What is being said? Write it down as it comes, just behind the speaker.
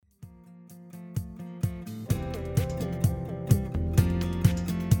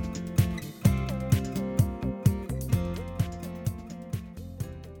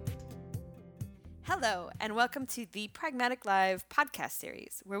Hello, and welcome to the Pragmatic Live podcast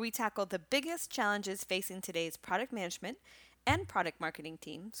series, where we tackle the biggest challenges facing today's product management and product marketing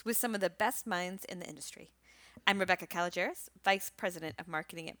teams with some of the best minds in the industry. I'm Rebecca Caligeris, Vice President of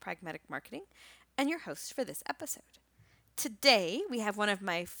Marketing at Pragmatic Marketing, and your host for this episode. Today, we have one of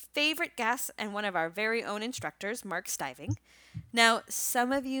my favorite guests and one of our very own instructors, Mark Stiving. Now,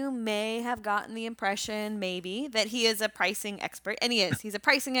 some of you may have gotten the impression, maybe, that he is a pricing expert, and he is. He's a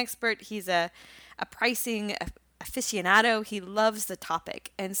pricing expert. He's a pricing aficionado. He loves the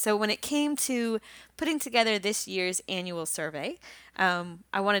topic. And so when it came to putting together this year's annual survey,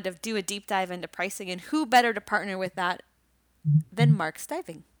 I wanted to do a deep dive into pricing, and who better to partner with that than Mark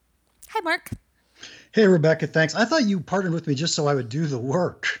Stiving. Hi, Mark. Hey, Rebecca, thanks. I thought you partnered with me just so I would do the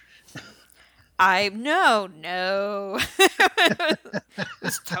work. No.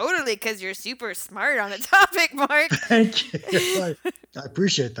 It's totally because you're super smart on the topic, Mark. Thank you. I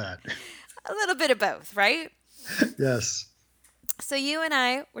appreciate that. A little bit of both, right? Yes. So you and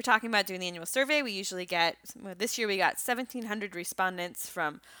I were talking about doing the annual survey. We usually get, this year we got 1,700 respondents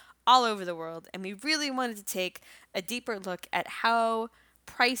from all over the world, and we really wanted to take a deeper look at how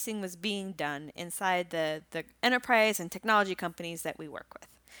pricing was being done inside the enterprise and technology companies that we work with.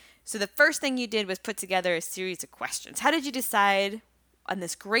 So the first thing you did was put together a series of questions. How did you decide on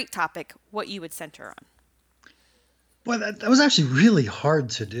this great topic what you would center on? Well, that was actually really hard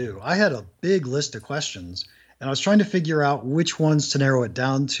to do. I had a big list of questions, and I was trying to figure out which ones to narrow it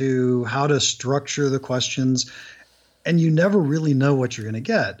down to, how to structure the questions. And you never really know what you're going to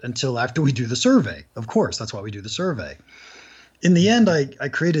get until after we do the survey. Of course, that's why we do the survey. In the end, I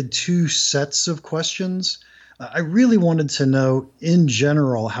created two sets of questions. I really wanted to know, in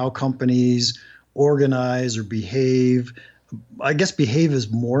general, how companies organize or behave. I guess behave is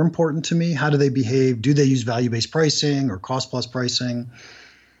more important to me. How do they behave? Do they use value-based pricing or cost-plus pricing?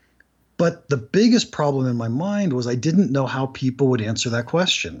 But the biggest problem in my mind was I didn't know how people would answer that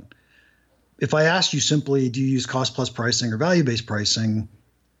question. If I asked you simply, do you use cost-plus pricing or value-based pricing?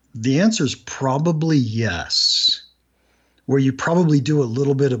 The answer is probably yes, where you probably do a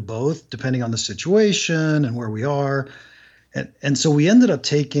little bit of both, depending on the situation and where we are. And so we ended up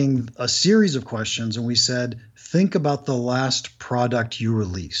taking a series of questions and we said, think about the last product you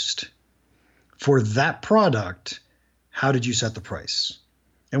released. For that product, how did you set the price?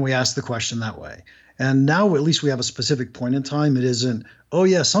 And we asked the question that way. And now at least we have a specific point in time. It isn't, oh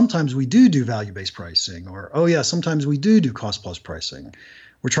yeah, sometimes we do value-based pricing, or oh yeah, sometimes we do cost-plus pricing.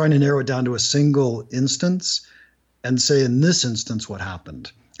 We're trying to narrow it down to a single instance and say, in this instance, what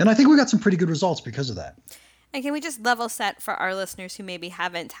happened. And I think we got some pretty good results because of that. And can we just level set for our listeners who maybe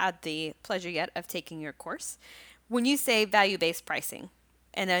haven't had the pleasure yet of taking your course? When you say value-based pricing,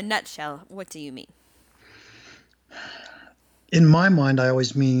 in a nutshell, what do you mean? In my mind, I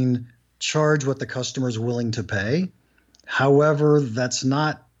always mean charge what the customer is willing to pay. However, that's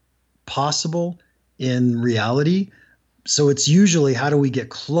not possible in reality. So it's usually, how do we get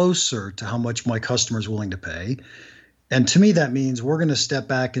closer to how much my customer is willing to pay? And to me, that means we're going to step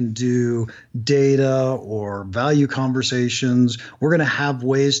back and do data or value conversations. We're going to have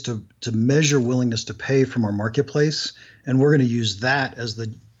ways to measure willingness to pay from our marketplace. And we're going to use that as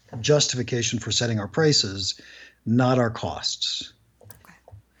the justification for setting our prices, not our costs. Okay.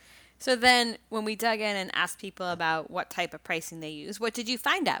 So then when we dug in and asked people about what type of pricing they use, what did you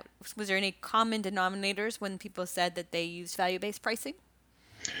find out? Was there any common denominators when people said that they used value-based pricing?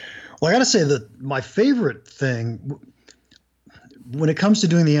 Well, I got to say that my favorite thing when it comes to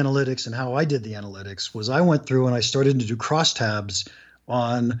doing the analytics and how I did the analytics was I went through and I started to do crosstabs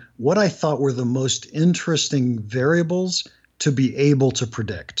on what I thought were the most interesting variables to be able to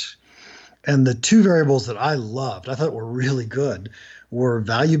predict. And the two variables that I loved, I thought were really good, were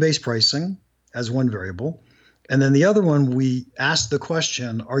value-based pricing as one variable. And then the other one, we asked the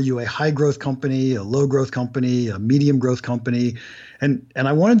question, are you a high growth company, a low growth company, a medium growth company? And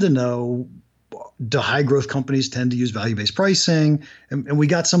I wanted to know, do high growth companies tend to use value-based pricing? And we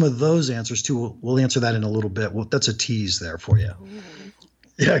got some of those answers too. We'll answer that in a little bit. Well, that's a tease there for you. Ooh.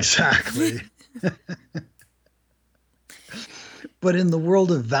 Yeah, exactly. But in the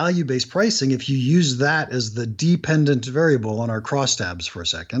world of value-based pricing, if you use that as the dependent variable on our crosstabs for a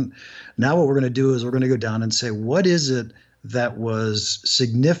second, now what we're going to do is we're going to go down and say, what is it that was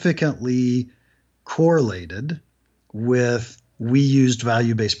significantly correlated with we used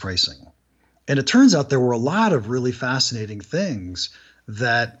value-based pricing? And it turns out there were a lot of really fascinating things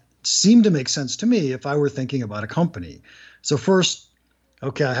that seemed to make sense to me if I were thinking about a company. So first,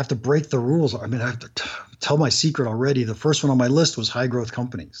 okay, I have to break the rules. I mean, I have to tell my secret already. The first one on my list was high growth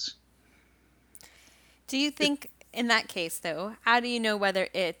companies. Do you think in that case, though, how do you know whether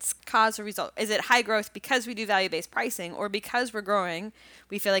it's cause or result? Is it high growth because we do value-based pricing, or because we're growing,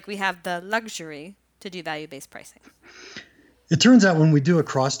 we feel like we have the luxury to do value-based pricing? It turns out when we do a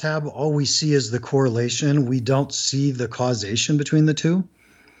crosstab, all we see is the correlation. We don't see the causation between the two.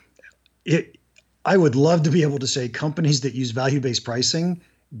 I would love to be able to say companies that use value-based pricing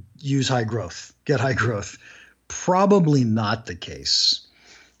use high growth, get high growth. Probably not the case,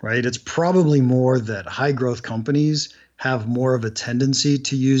 right? It's probably more that high growth companies have more of a tendency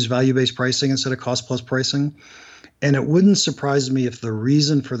to use value-based pricing instead of cost plus pricing. And it wouldn't surprise me if the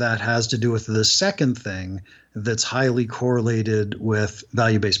reason for that has to do with the second thing that's highly correlated with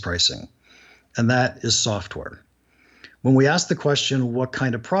value-based pricing, and that is software. When we ask the question, what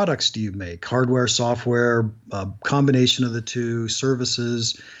kind of products do you make? Hardware, software, a combination of the two,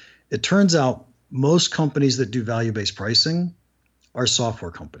 services. It turns out most companies that do value-based pricing are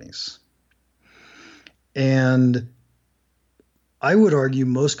software companies. And I would argue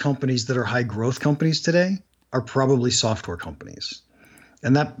most companies that are high growth companies today are probably software companies.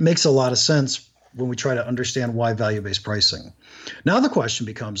 And that makes a lot of sense when we try to understand why value-based pricing. Now the question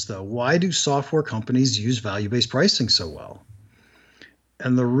becomes, though, why do software companies use value-based pricing so well?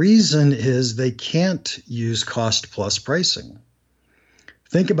 And the reason is they can't use cost plus pricing.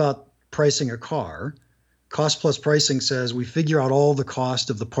 Think about pricing a car. Cost plus pricing says we figure out all the cost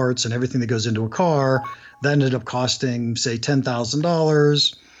of the parts and everything that goes into a car. That ended up costing, say,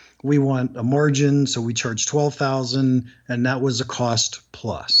 $10,000. We want a margin, so we charge $12,000, and that was a cost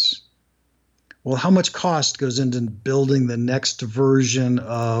plus. Well, how much cost goes into building the next version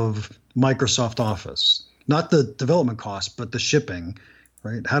of Microsoft Office? Not the development cost, but the shipping,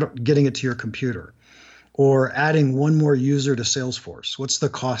 right? Getting it to your computer. Or adding one more user to Salesforce. What's the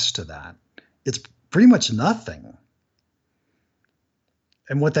cost to that? It's pretty much nothing.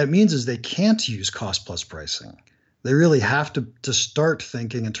 And what that means is they can't use cost plus pricing. They really have to start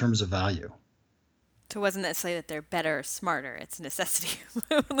thinking in terms of value. So it wasn't necessarily that they're better or smarter. It's a necessity.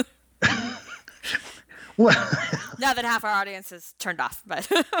 Well, now that half our audience is turned off, but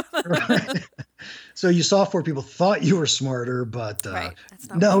right. So you software people thought you were smarter, but right.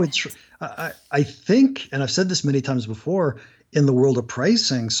 No, it's I think, and I've said this many times before, in the world of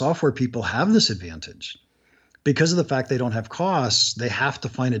pricing, software people have this advantage. Because of the fact they don't have costs, they have to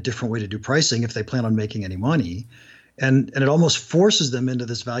find a different way to do pricing if they plan on making any money. And it almost forces them into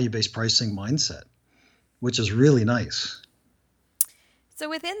this value-based pricing mindset, which is really nice. So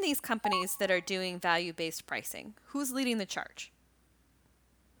within these companies that are doing value-based pricing, who's leading the charge?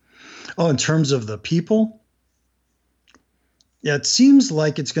 Oh, in terms of the people? Yeah, it seems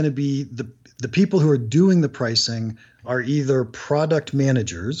like it's going to be the people who are doing the pricing are either product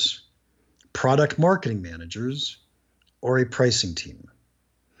managers, product marketing managers, or a pricing team.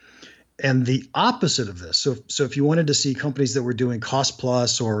 And the opposite of this, so if you wanted to see companies that were doing cost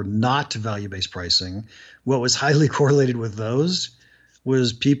plus or not value-based pricing, what was highly correlated with those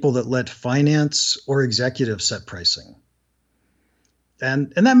was people that let finance or executives set pricing.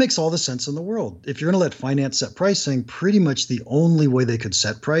 And that makes all the sense in the world. If you're going to let finance set pricing, pretty much the only way they could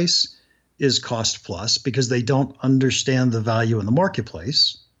set price is cost plus, because they don't understand the value in the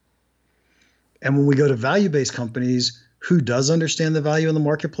marketplace. And when we go to value-based companies, who does understand the value in the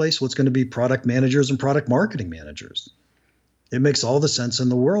marketplace? Well, it's going to be product managers and product marketing managers. It makes all the sense in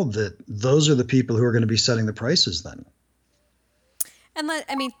the world that those are the people who are going to be setting the prices then. And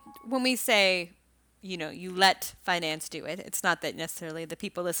when we say, you let finance do it, it's not that necessarily the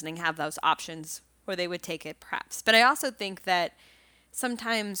people listening have those options or they would take it perhaps. But I also think that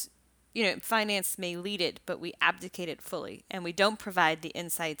sometimes, finance may lead it, but we abdicate it fully and we don't provide the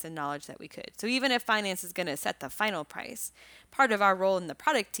insights and knowledge that we could. So even if finance is going to set the final price, part of our role in the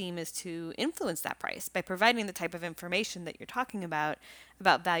product team is to influence that price by providing the type of information that you're talking about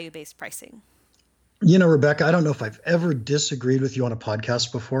value-based pricing. Rebecca, I don't know if I've ever disagreed with you on a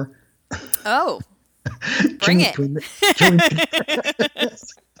podcast before. Oh, bring it. Can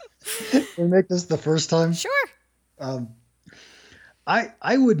we make this the first time? Sure.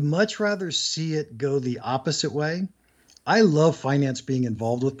 I would much rather see it go the opposite way. I love finance being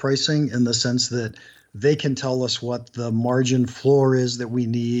involved with pricing in the sense that they can tell us what the margin floor is that we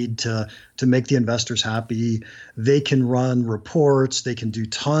need to make the investors happy. They can run reports. They can do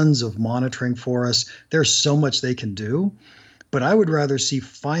tons of monitoring for us. There's so much they can do. But I would rather see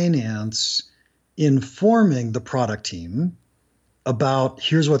finance informing the product team about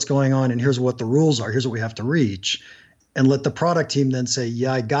here's what's going on and here's what the rules are. Here's what we have to reach. And let the product team then say,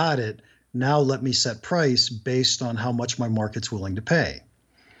 yeah, I got it. Now let me set price based on how much my market's willing to pay.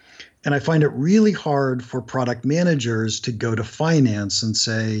 And I find it really hard for product managers to go to finance and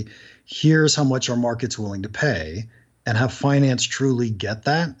say, here's how much our market's willing to pay, and have finance truly get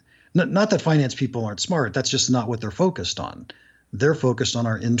that. Not that finance people aren't smart, that's just not what they're focused on. They're focused on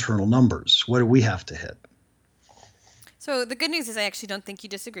our internal numbers. What do we have to hit? So the good news is I actually don't think you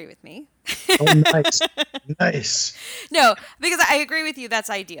disagree with me. Oh, nice. Nice. No, because I agree with you, that's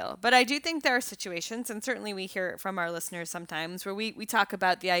ideal. But I do think there are situations, and certainly we hear it from our listeners sometimes, where we talk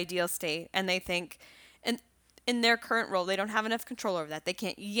about the ideal state and they think in their current role, they don't have enough control over that. They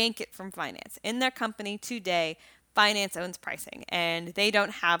can't yank it from finance. In their company today, finance owns pricing, and they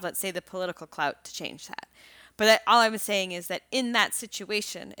don't have, let's say, the political clout to change that. But all I was saying is that in that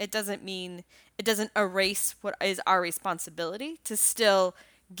situation, it doesn't erase what is our responsibility to still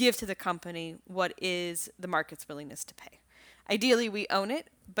give to the company what is the market's willingness to pay. Ideally, we own it,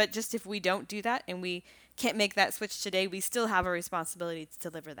 but just if we don't do that and we can't make that switch today, we still have a responsibility to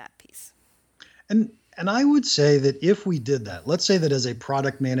deliver that piece. And I would say that if we did that, let's say that as a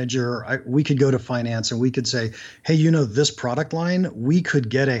product manager, we could go to finance and we could say, hey, this product line, we could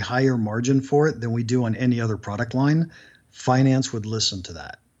get a higher margin for it than we do on any other product line. Finance would listen to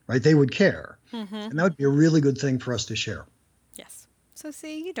that, right? They would care. Mm-hmm. And that would be a really good thing for us to share. Yes. So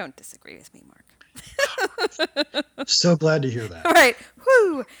see, you don't disagree with me, Mark. So glad to hear that. All right.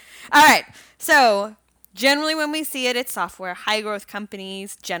 Whoo. All right. So generally when we see it, it's software, high growth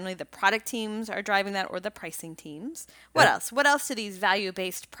companies, generally the product teams are driving that or the pricing teams. What else? What else do these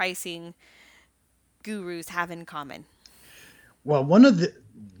value-based pricing gurus have in common? Well, one of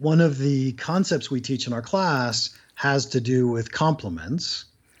the concepts we teach in our class has to do with compliments.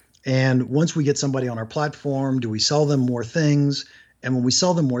 And once we get somebody on our platform, do we sell them more things? And when we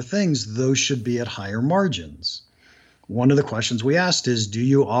sell them more things, those should be at higher margins. One of the questions we asked is, do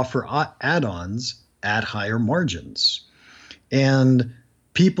you offer add-ons at higher margins? And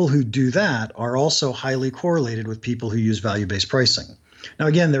people who do that are also highly correlated with people who use value-based pricing. Now,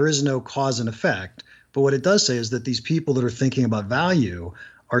 again, there is no cause and effect, but what it does say is that these people that are thinking about value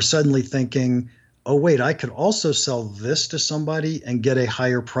are suddenly thinking, oh, wait, I could also sell this to somebody and get a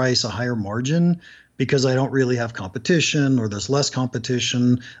higher price, a higher margin, because I don't really have competition or there's less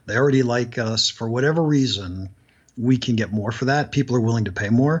competition. They already like us. For whatever reason, we can get more for that. People are willing to pay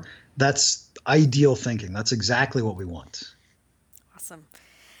more. That's ideal thinking. That's exactly what we want. Awesome.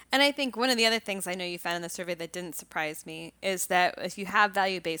 And I think one of the other things I know you found in the survey that didn't surprise me is that if you have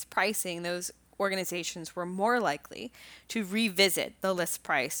value-based pricing, those organizations were more likely to revisit the list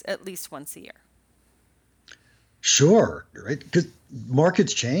price at least once a year. Sure, right? Because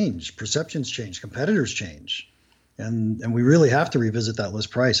markets change, perceptions change, competitors change, and we really have to revisit that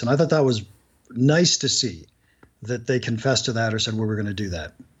list price. And I thought that was nice to see that they confessed to that or said, well, we're going to do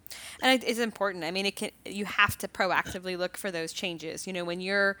that. And it's important. I mean, you have to proactively look for those changes. When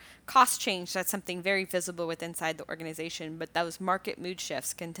your costs change, that's something very visible with inside the organization. But those market mood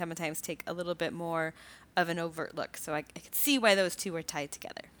shifts can sometimes take a little bit more of an overt look. So I could see why those two are tied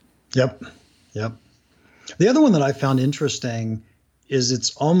together. Yep. The other one that I found interesting is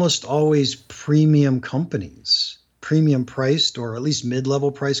it's almost always premium companies, premium priced or at least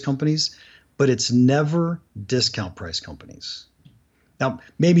mid-level price companies, but it's never discount price companies. Now,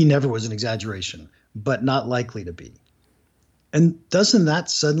 maybe never was an exaggeration, but not likely to be. And doesn't that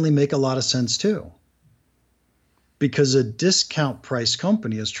suddenly make a lot of sense too? Because a discount price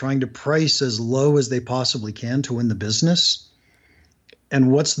company is trying to price as low as they possibly can to win the business.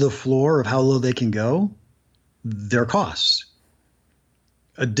 And what's the floor of how low they can go? Their costs.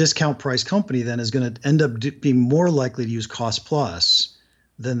 A discount price company then is going to end up being more likely to use cost plus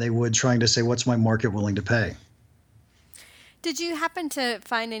than they would trying to say, what's my market willing to pay? Did you happen to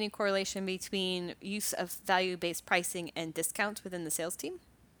find any correlation between use of value-based pricing and discounts within the sales team?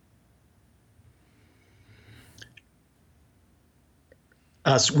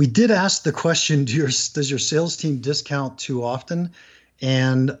 So we did ask the question, does your sales team discount too often?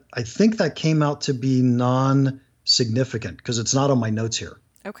 And I think that came out to be non-significant because it's not on my notes here.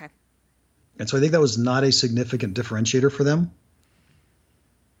 Okay. And so I think that was not a significant differentiator for them.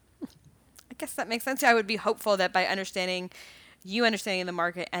 I guess that makes sense. I would be hopeful that by understanding the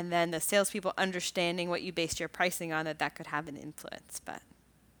market and then the salespeople understanding what you based your pricing on, that could have an influence. But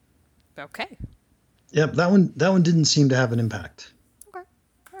okay. Yep, that one didn't seem to have an impact. Okay,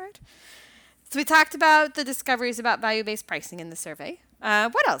 all right. So we talked about the discoveries about value-based pricing in the survey.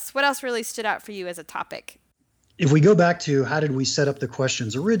 What else? What else really stood out for you as a topic? If we go back to how did we set up the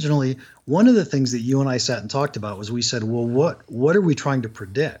questions originally, one of the things that you and I sat and talked about was we said, well, what are we trying to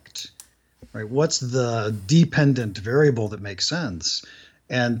predict? Right? What's the dependent variable that makes sense?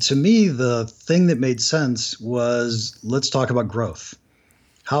 And to me, the thing that made sense was let's talk about growth.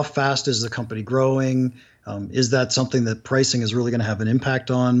 How fast is the company growing? Is that something that pricing is really going to have an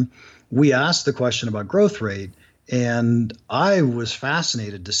impact on? We asked the question about growth rate, and I was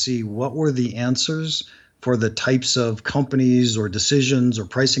fascinated to see what were the answers for the types of companies or decisions or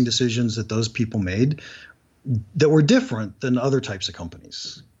pricing decisions that those people made that were different than other types of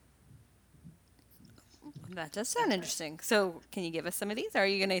companies. That does sound interesting. So can you give us some of these, or are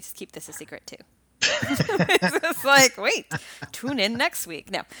you going to keep this a secret too? It's like, wait, tune in next week.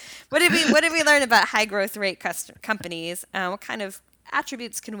 No. What did we learn about high growth rate companies? What kind of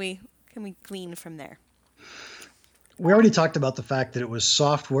attributes can we glean from there? We already talked about the fact that it was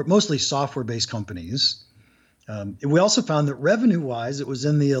mostly software-based companies. We also found that revenue-wise, it was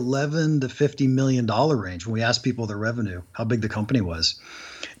in the $11 to $50 million range when we asked people their revenue, how big the company was.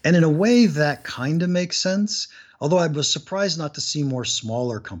 And in a way, that kind of makes sense, although I was surprised not to see more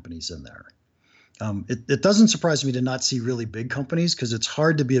smaller companies in there. It doesn't surprise me to not see really big companies because it's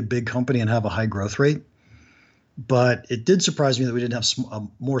hard to be a big company and have a high growth rate. But it did surprise me that we didn't have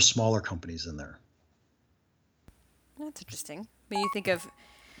more smaller companies in there. That's interesting. When you think of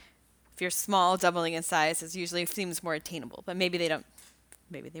if you're small, doubling in size usually seems more attainable, but maybe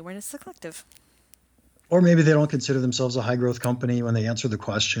they weren't as selective. Or maybe they don't consider themselves a high growth company when they answer the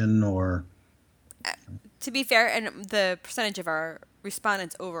question, or... To be fair, and the percentage of our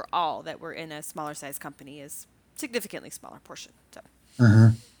respondents overall that were in a smaller size company is significantly smaller portion. So.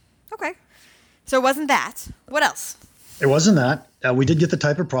 Okay. So it wasn't that. What else? It wasn't that. We did get the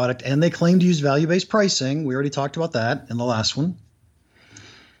type of product, and they claimed to use value-based pricing. We already talked about that in the last one.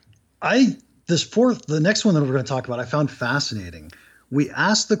 The next one that we're going to talk about, I found fascinating. We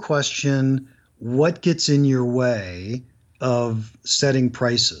asked the question, what gets in your way of setting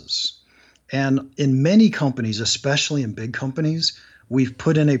prices? And in many companies, especially in big companies, we've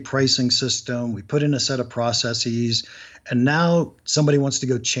put in a pricing system, we put in a set of processes, and now somebody wants to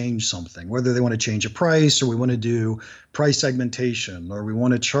go change something, whether they want to change a price or we want to do price segmentation or we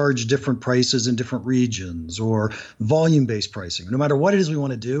want to charge different prices in different regions or volume-based pricing. No matter what it is we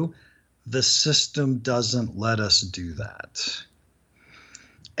want to do, the system doesn't let us do that.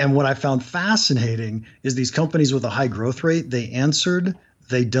 And what I found fascinating is these companies with a high growth rate, they answered,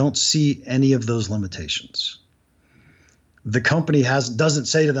 they don't see any of those limitations. The company doesn't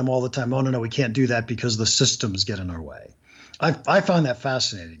say to them all the time, oh, no, we can't do that because the systems get in our way. I find that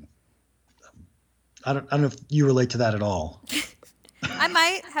fascinating. I don't know if you relate to that at all. I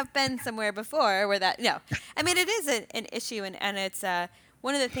might have been somewhere before where that, no. I mean, it is an issue, and it's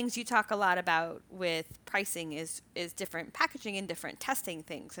one of the things you talk a lot about with pricing is different packaging and different testing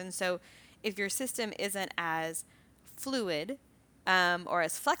things. And so if your system isn't as fluid or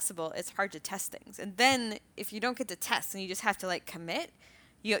as flexible, it's hard to test things. And then if you don't get to test and you just have to commit,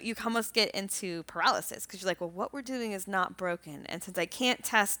 you almost get into paralysis because you're like, well, what we're doing is not broken. And since I can't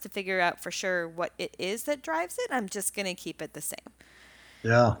test to figure out for sure what it is that drives it, I'm just going to keep it the same.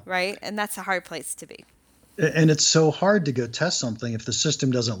 Yeah. Right? And that's a hard place to be. And it's so hard to go test something if the system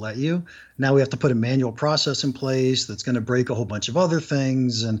doesn't let you. Now we have to put a manual process in place that's going to break a whole bunch of other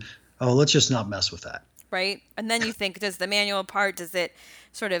things. And, let's just not mess with that. Right? And then you think, does the manual part, does it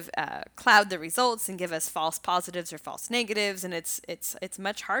sort of cloud the results and give us false positives or false negatives? And it's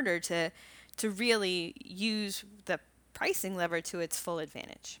much harder to really use the pricing lever to its full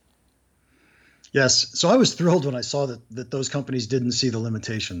advantage. Yes. So I was thrilled when I saw that those companies didn't see the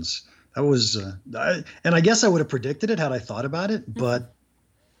limitations. That was, and I guess I would have predicted it had I thought about it, but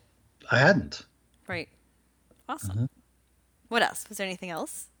I hadn't. Right. Awesome. What else? Was there anything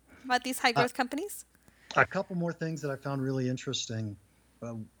else about these high growth companies? A couple more things that I found really interesting.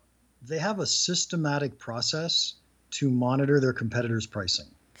 They have a systematic process to monitor their competitors' pricing.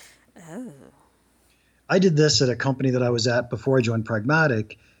 Oh. I did this at a company that I was at before I joined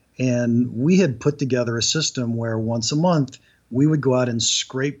Pragmatic, and we had put together a system where once a month we would go out and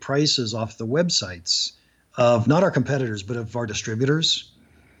scrape prices off the websites of not our competitors, but of our distributors,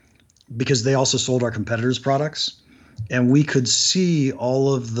 because they also sold our competitors' products. And we could see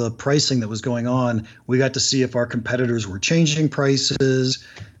all of the pricing that was going on. We got to see if our competitors were changing prices,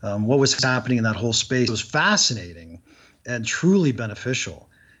 what was happening in that whole space. It was fascinating and truly beneficial.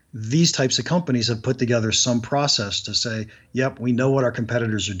 These types of companies have put together some process to say, yep, we know what our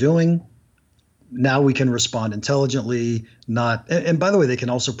competitors are doing. Now we can respond intelligently, and by the way, they can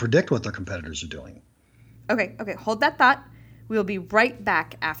also predict what their competitors are doing. Okay, hold that thought. We'll be right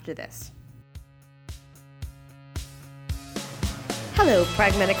back after this. Hello,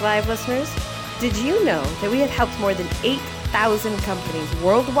 Pragmatic Live listeners. Did you know that we have helped more than 8,000 companies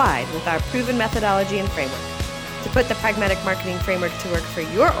worldwide with our proven methodology and framework? To put the Pragmatic Marketing Framework to work for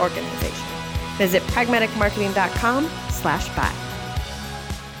your organization, visit pragmaticmarketing.com/buy.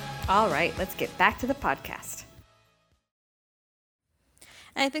 All right, let's get back to the podcast.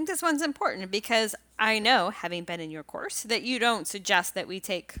 And I think this one's important because I know, having been in your course, that you don't suggest that we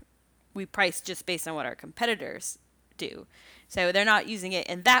price just based on what our competitors do. So they're not using it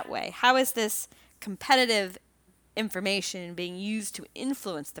in that way. How is this competitive information being used to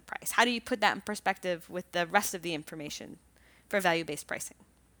influence the price? How do you put that in perspective with the rest of the information for value-based pricing?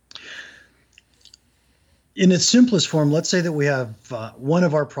 In its simplest form, let's say that we have one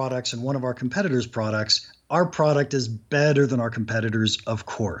of our products and one of our competitors' products. Our product is better than our competitors, of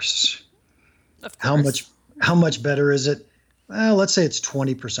course. Of course. How much better is it? Well, let's say it's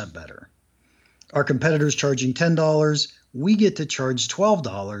 20% better. Our competitor's charging $10. We get to charge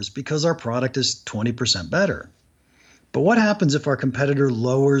 $12 because our product is 20% better. But what happens if our competitor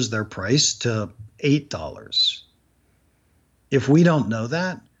lowers their price to $8? If we don't know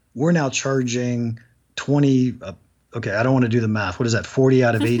that, we're now charging 20, okay, I don't want to do the math. What is that? 40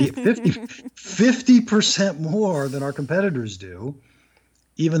 out of 80, 50% more than our competitors do,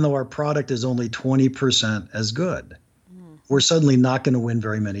 even though our product is only 20% as good. We're suddenly not going to win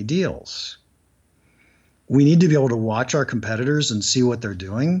very many deals. We need to be able to watch our competitors and see what they're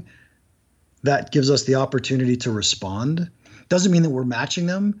doing. That gives us the opportunity to respond. Doesn't mean that we're matching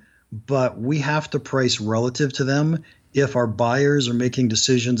them, but we have to price relative to them if our buyers are making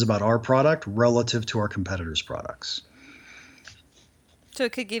decisions about our product relative to our competitors' products. So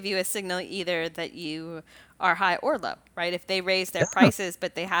it could give you a signal either that you are high or low, right? If they raise their prices,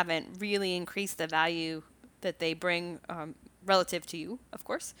 but they haven't really increased the value that they bring relative to you, of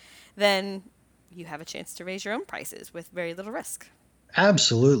course, then you have a chance to raise your own prices with very little risk.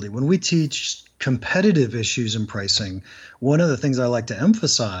 Absolutely. When we teach competitive issues in pricing, one of the things I like to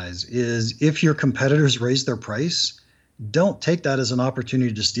emphasize is if your competitors raise their price, don't take that as an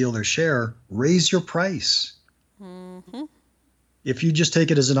opportunity to steal their share. Raise your price. Mm-hmm. If you just take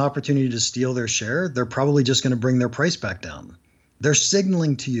it as an opportunity to steal their share, they're probably just going to bring their price back down. They're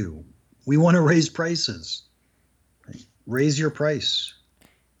signaling to you, we want to raise prices. Raise your price. I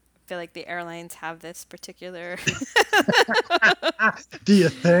feel like the airlines have this particular. Do you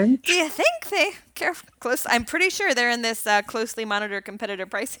think? Do you think they care close? I'm pretty sure they're in this closely monitored competitor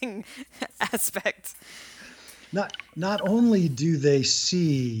pricing aspect. Not only do they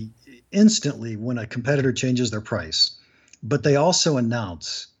see instantly when a competitor changes their price, but they also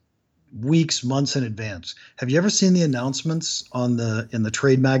announce weeks, months in advance. Have you ever seen the announcements in the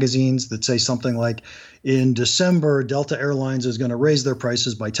trade magazines that say something like, in December, Delta Airlines is going to raise their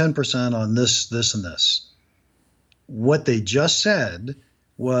prices by 10% on this, this, and this? What they just said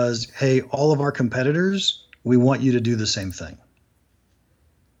was, hey, all of our competitors, we want you to do the same thing.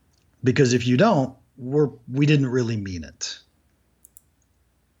 Because if you don't, we didn't really mean it.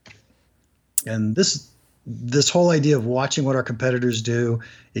 And this whole idea of watching what our competitors do,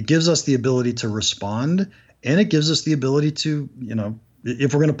 it gives us the ability to respond, and it gives us the ability to,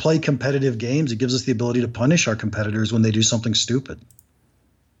 if we're going to play competitive games, it gives us the ability to punish our competitors when they do something stupid.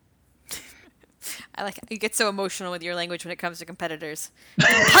 I like it. You get so emotional with your language when it comes to competitors.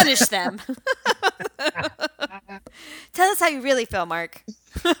 Punish them. Tell us how you really feel, Mark.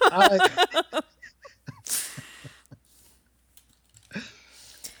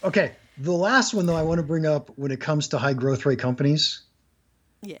 Okay. The last one, though, I want to bring up when it comes to high growth rate companies,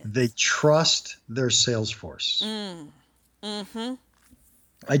 they trust their sales force. Mm-hmm.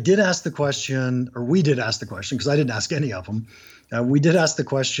 I did ask the question, or we did ask the question, because I didn't ask any of them. We did ask the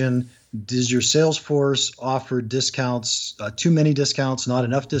question, does your sales force offer discounts, too many discounts, not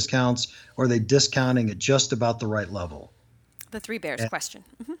enough discounts, or are they discounting at just about the right level? The three bears question.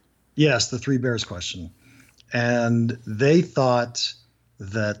 Mm-hmm. Yes, the three bears question. And they thought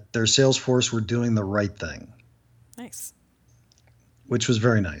that their sales force were doing the right thing. Nice. Which was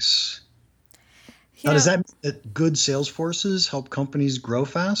very nice. Now, does that mean that good sales forces help companies grow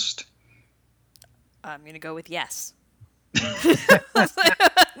fast? I'm going to go with yes.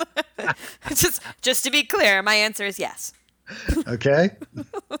 just to be clear, my answer is yes. Okay.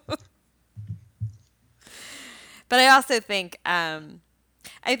 But I also think, so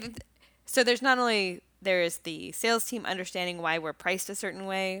there's not only there is the sales team understanding why we're priced a certain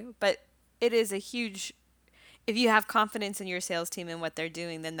way, but it is a huge, if you have confidence in your sales team and what they're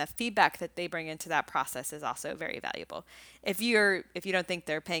doing, then the feedback that they bring into that process is also very valuable. If you don't think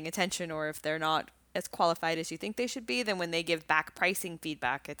they're paying attention, or if they're not as qualified as you think they should be, then when they give back pricing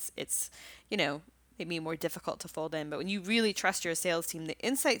feedback, it's maybe more difficult to fold in. But when you really trust your sales team, the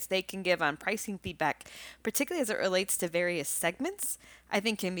insights they can give on pricing feedback, particularly as it relates to various segments, I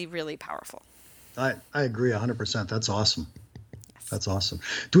think can be really powerful. I agree 100%. That's awesome. Yes. That's awesome.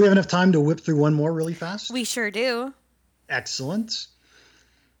 Do we have enough time to whip through one more really fast? We sure do. Excellent.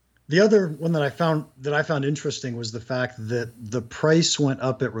 The other one that I found interesting was the fact that the price went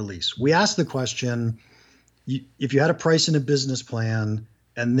up at release. We asked the question, if you had a price in a business plan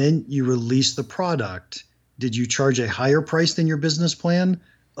and then you release the product, did you charge a higher price than your business plan,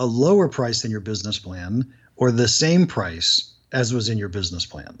 a lower price than your business plan, or the same price as was in your business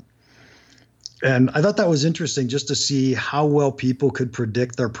plan? And I thought that was interesting just to see how well people could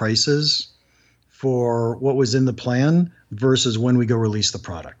predict their prices for what was in the plan versus when we go release the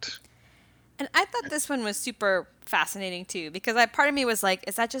product. And I thought this one was super fascinating too, because part of me was like,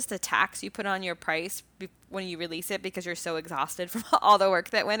 is that just a tax you put on your price when you release it because you're so exhausted from all the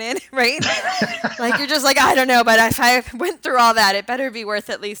work that went in, right? Like you're just like, I don't know, but if I went through all that, it better be worth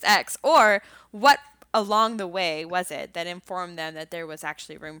at least X. Or what along the way was it that informed them that there was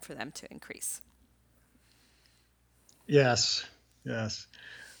actually room for them to increase? Yes.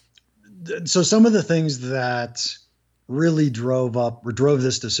 So some of the things that really drove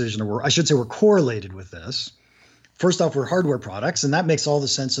this decision, or I should say were correlated with this. First off, we're hardware products, and that makes all the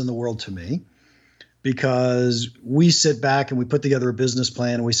sense in the world to me, because we sit back and we put together a business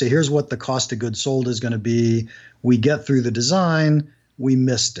plan and we say, here's what the cost of goods sold is going to be. We get through the design, we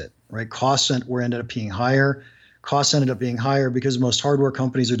missed it, right? Ended up being higher. Costs ended up being higher because most hardware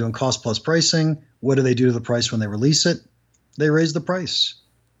companies are doing cost plus pricing. What do they do to the price when they release it? They raise the price.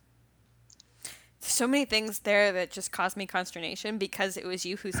 So many things there that just caused me consternation because it was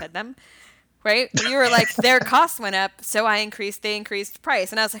you who said them, right? You were like, their costs went up, so they increased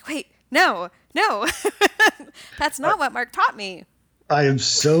price. And I was like, wait, no, that's not what Mark taught me. I am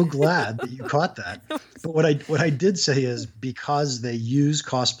so glad that you caught that. But what I did say is, because they use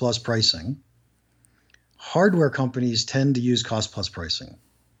cost plus pricing, hardware companies tend to use cost plus pricing.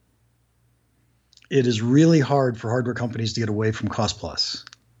 It is really hard for hardware companies to get away from cost plus.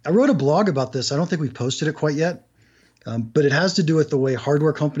 I wrote a blog about this. I don't think we've posted it quite yet, but it has to do with the way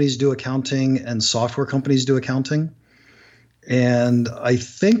hardware companies do accounting and software companies do accounting. And I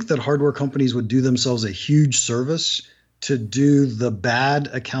think that hardware companies would do themselves a huge service to do the bad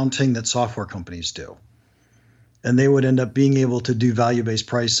accounting that software companies do. And they would end up being able to do value-based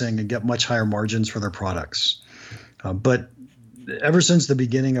pricing and get much higher margins for their products. But ever since the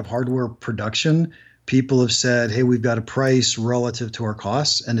beginning of hardware production, people have said, hey, we've got a price relative to our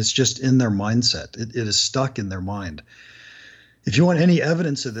costs, and it's just in their mindset. It is stuck in their mind. If you want any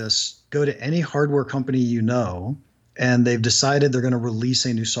evidence of this, go to any hardware company you know, and they've decided they're going to release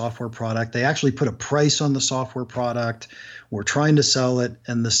a new software product. They actually put a price on the software product. We're trying to sell it,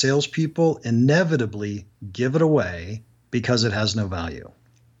 and the salespeople inevitably give it away because it has no value.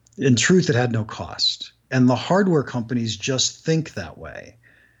 In truth, it had no cost. And the hardware companies just think that way.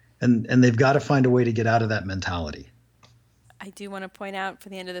 And they've got to find a way to get out of that mentality. I do want to point out for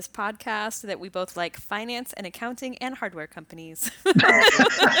the end of this podcast that we both like finance and accounting and hardware companies.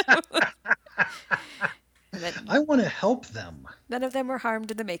 I want to help them. None of them were harmed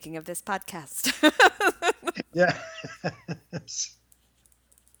in the making of this podcast. Yeah.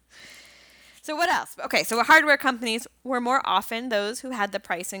 So what else? Okay, so hardware companies were more often those who had the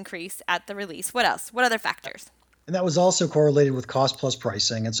price increase at the release. What else? What other factors? And that was also correlated with cost plus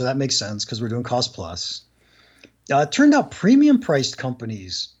pricing. And so that makes sense because we're doing cost plus. It turned out premium priced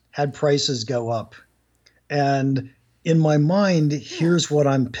companies had prices go up. And in my mind, here's what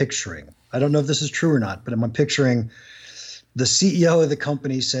I'm picturing. I don't know if this is true or not, but I'm picturing the CEO of the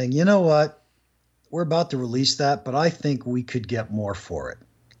company saying, you know what? We're about to release that, but I think we could get more for it.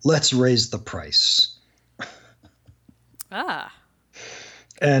 Let's raise the price.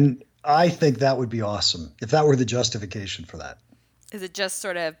 And I think that would be awesome if that were the justification for that. Is it just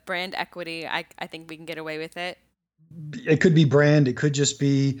sort of brand equity? I think we can get away with it. It could be brand. It could just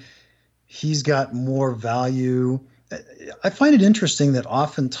be he's got more value. I find it interesting that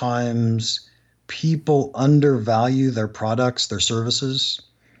oftentimes people undervalue their products, their services.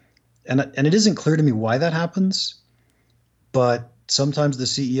 And it isn't clear to me why that happens. But sometimes the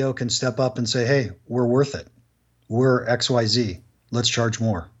CEO can step up and say, hey, we're worth it. We're XYZ. Let's charge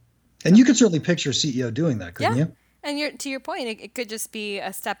more. And you could certainly picture a CEO doing that, couldn't you? And to your point, it could just be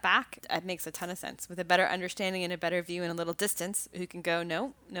a step back. It makes a ton of sense. With a better understanding and a better view and a little distance, who can go,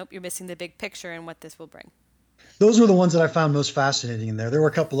 nope, you're missing the big picture and what this will bring. Those were the ones that I found most fascinating in there. There were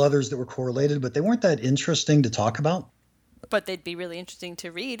a couple others that were correlated, but they weren't that interesting to talk about. But they'd be really interesting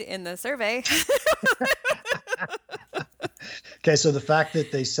to read in the survey. Okay, so the fact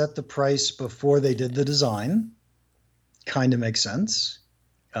that they set the price before they did the design kind of makes sense.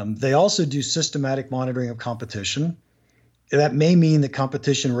 They also do systematic monitoring of competition. That may mean that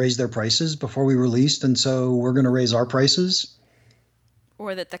competition raised their prices before we released, and so we're going to raise our prices.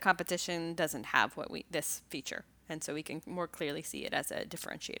 Or that the competition doesn't have this feature, And so we can more clearly see it as a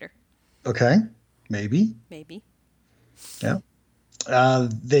differentiator. Okay, maybe. Maybe. Yeah.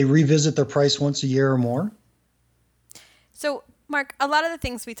 They revisit their price once a year or more. So, Mark, a lot of the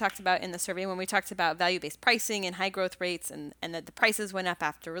things we talked about in the survey when we talked about value-based pricing and high growth rates and that the prices went up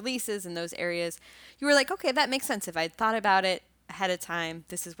after releases in those areas, you were like, okay, that makes sense. If I'd thought about it ahead of time,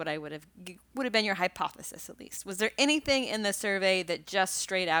 this is what I would have been your hypothesis at least. Was there anything in the survey that just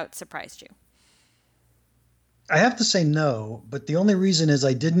straight out surprised you? I have to say no, but the only reason is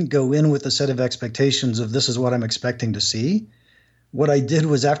I didn't go in with a set of expectations of this is what I'm expecting to see. What I did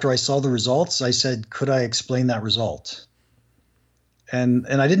was after I saw the results, I said, could I explain that result? And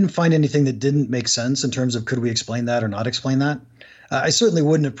I didn't find anything that didn't make sense in terms of could we explain that or not explain that. I certainly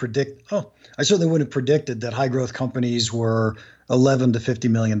wouldn't have predicted that high growth companies were 11 to $50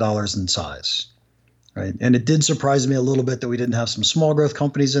 million in size. Right. And it did surprise me a little bit that we didn't have some small growth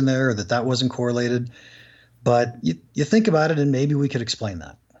companies in there or that wasn't correlated. But you think about it and maybe we could explain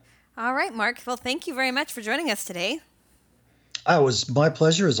that. All right, Mark. Well, thank you very much for joining us today. It was my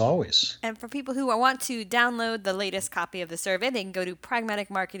pleasure as always. And for people who want to download the latest copy of the survey, they can go to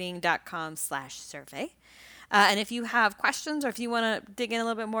pragmaticmarketing.com/survey. And if you have questions or if you want to dig in a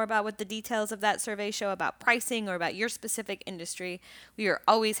little bit more about what the details of that survey show about pricing or about your specific industry, we are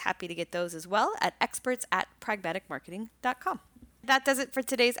always happy to get those as well at experts@pragmaticmarketing.com. That does it for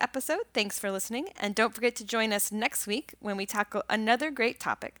today's episode. Thanks for listening. And don't forget to join us next week when we tackle another great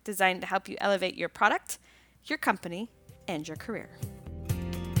topic designed to help you elevate your product, your company, and your career.